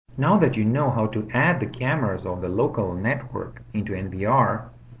Now that you know how to add the cameras of the local network into NVR,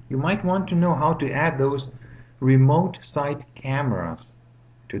 you might want to know how to add those remote site cameras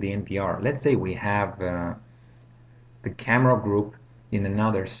to the NVR. Let's say we have the camera group in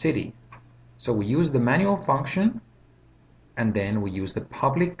another city. So we use the manual function, and then we use the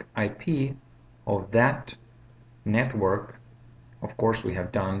public IP of that network. Of course, we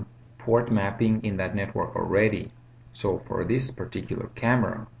have done port mapping in that network already. So for this particular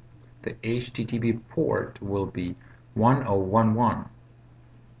camera, the HTTP port will be 1011,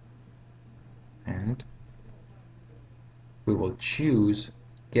 and we will choose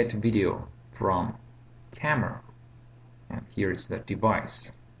get video from camera, and here is the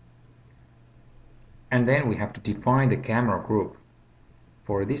device. And then we have to define the camera group.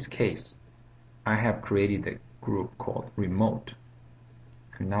 For this case, I have created a group called remote,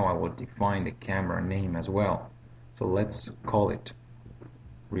 and now I will define the camera name as well. So let's call it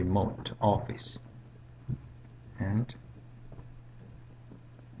remote office, and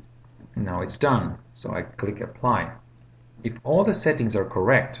now it's done. So I click apply. If all the settings are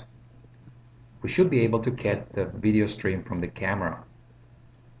correct, we should be able to get the video stream from the camera.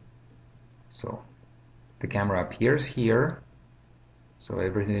 So the camera appears here, so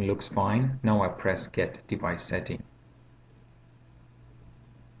everything looks fine. Now I press get device setting,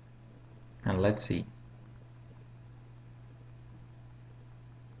 and let's see.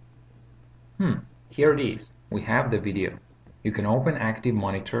 Here it is. We have the video. You can open Active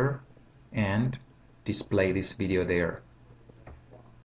Monitor and display this video there.